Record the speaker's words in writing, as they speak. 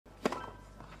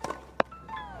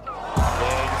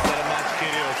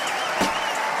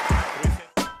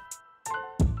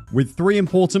With three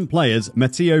important players,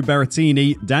 Matteo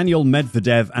Berrettini, Daniil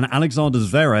Medvedev and Alexander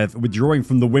Zverev withdrawing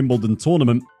from the Wimbledon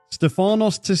tournament,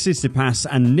 Stefanos Tsitsipas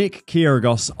and Nick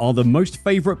Kyrgios are the most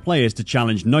favourite players to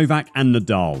challenge Novak and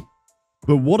Nadal.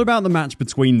 But what about the match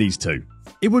between these two?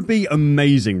 It would be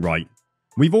amazing, right?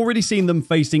 We've already seen them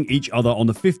facing each other on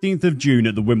the 15th of June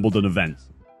at the Wimbledon event.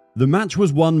 The match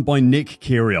was won by Nick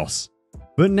Kyrgios.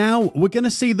 But now we're going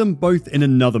to see them both in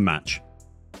another match.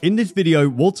 In this video,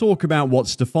 we'll talk about what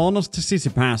Stefanos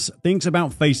Tsitsipas thinks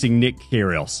about facing Nick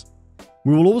Kyrgios.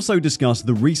 We will also discuss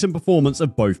the recent performance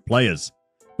of both players.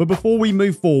 But before we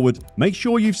move forward, make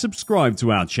sure you've subscribed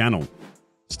to our channel.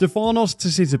 Stefanos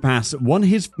Tsitsipas won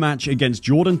his match against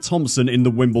Jordan Thompson in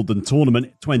the Wimbledon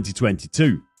tournament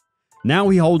 2022. Now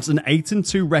he holds an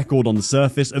 8-2 record on the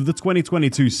surface of the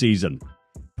 2022 season.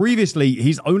 Previously,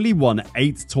 he's only won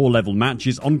 8 tour-level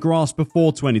matches on grass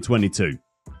before 2022.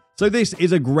 So this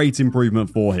is a great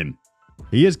improvement for him.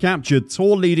 He has captured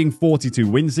tour-leading 42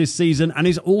 wins this season and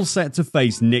is all set to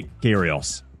face Nick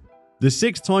Kyrgios. The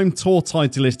 6-time tour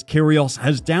titleist Kyrgios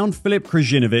has downed Filip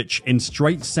Krajinovic in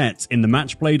straight sets in the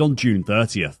match played on June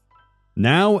 30th.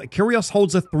 Now, Kyrgios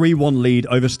holds a 3-1 lead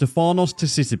over Stefanos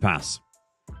Tsitsipas.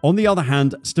 On the other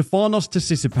hand, Stefanos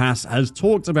Tsitsipas has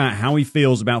talked about how he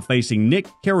feels about facing Nick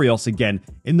Kyrgios again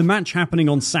in the match happening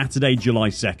on Saturday, July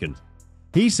 2nd.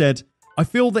 He said, "I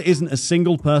feel there isn't a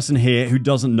single person here who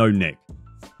doesn't know Nick.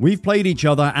 We've played each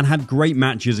other and had great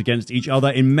matches against each other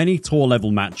in many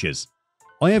tour-level matches.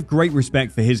 I have great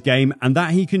respect for his game and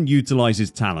that he can utilize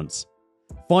his talents.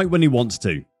 Fight when he wants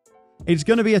to. It's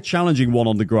going to be a challenging one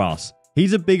on the grass.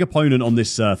 He's a big opponent on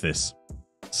this surface."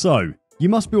 So, you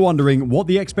must be wondering what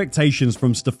the expectations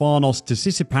from Stefanos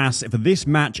Tsitsipas for this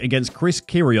match against Chris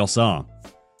Kyrgios are.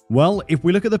 Well, if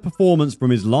we look at the performance from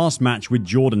his last match with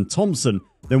Jordan Thompson,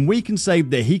 then we can say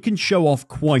that he can show off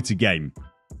quite a game.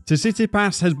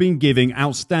 Tsitsipas has been giving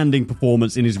outstanding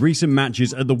performance in his recent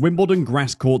matches at the Wimbledon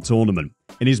grass court tournament.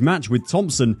 In his match with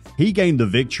Thompson, he gained the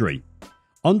victory.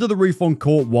 Under the roof on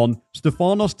court 1,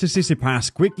 Stefanos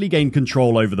Tsitsipas quickly gained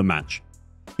control over the match.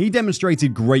 He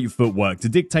demonstrated great footwork to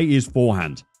dictate his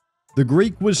forehand. The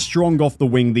Greek was strong off the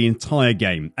wing the entire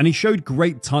game, and he showed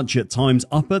great touch at times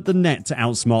up at the net to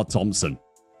outsmart Thompson.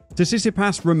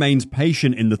 Tsitsipas remains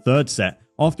patient in the third set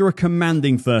after a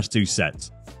commanding first 2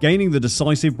 sets, gaining the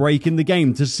decisive break in the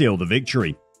game to seal the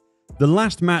victory. The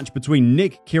last match between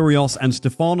Nick Kyrgios and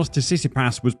Stefanos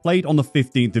Tsitsipas was played on the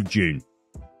 15th of June.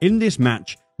 In this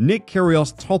match, Nick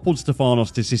Kyrgios toppled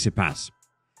Stefanos Tsitsipas.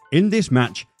 In this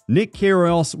match, Nick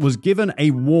Kyrgios was given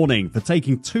a warning for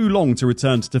taking too long to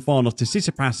return Stefanos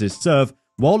Tsitsipas' serve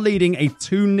while leading a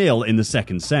 2-0 in the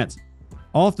second set.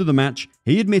 After the match,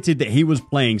 he admitted that he was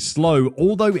playing slow,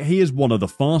 although he is one of the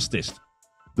fastest.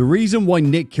 The reason why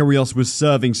Nick Kyrgios was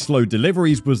serving slow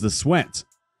deliveries was the sweat.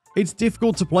 It's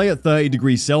difficult to play at 30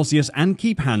 degrees Celsius and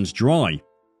keep hands dry.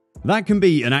 That can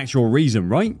be an actual reason,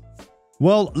 right?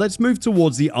 Well, let's move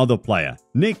towards the other player,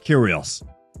 Nick Kyrgios.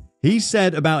 He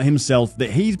said about himself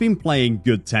that he's been playing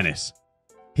good tennis.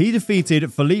 He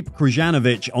defeated Filip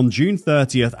Krajinovic on June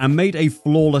 30th and made a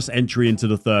flawless entry into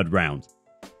the third round.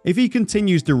 If he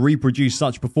continues to reproduce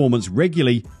such performance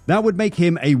regularly, that would make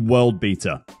him a world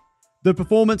beater. The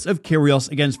performance of Kyrgios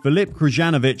against Filip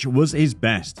Krajinovic was his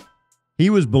best.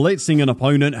 He was blitzing an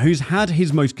opponent who's had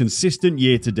his most consistent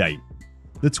year to date.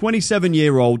 The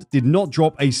 27-year-old did not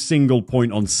drop a single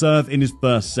point on serve in his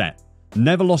first set,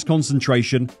 never lost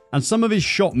concentration, and some of his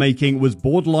shot making was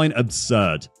borderline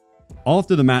absurd.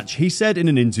 After the match, he said in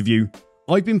an interview,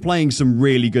 "I've been playing some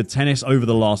really good tennis over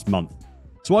the last month,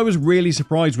 so I was really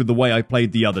surprised with the way I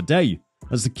played the other day,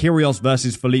 as the Kyrgios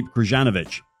versus Filip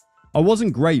Krajinovic. I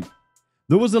wasn't great.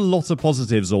 There was a lot of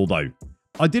positives, although.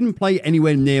 I didn't play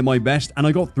anywhere near my best and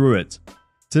I got through it.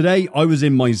 Today, I was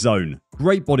in my zone.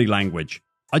 Great body language.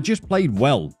 I just played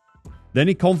well." Then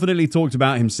he confidently talked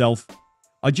about himself.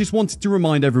 "I just wanted to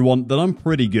remind everyone that I'm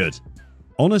pretty good.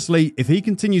 Honestly, if he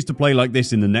continues to play like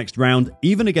this in the next round,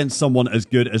 even against someone as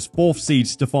good as 4th seed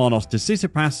Stefanos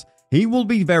Tsitsipas, he will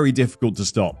be very difficult to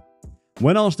stop."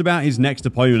 When asked about his next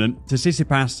opponent,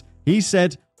 Tsitsipas, he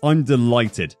said, "I'm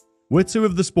delighted. We're two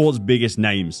of the sport's biggest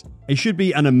names. It should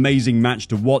be an amazing match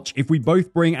to watch if we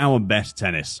both bring our best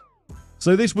tennis."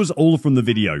 So this was all from the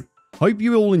video. Hope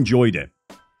you all enjoyed it.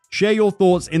 Share your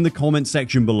thoughts in the comment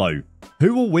section below.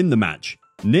 Who will win the match,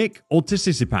 Nick or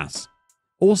Tsitsipas?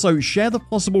 Also, share the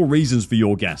possible reasons for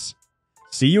your guess.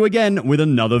 See you again with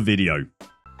another video.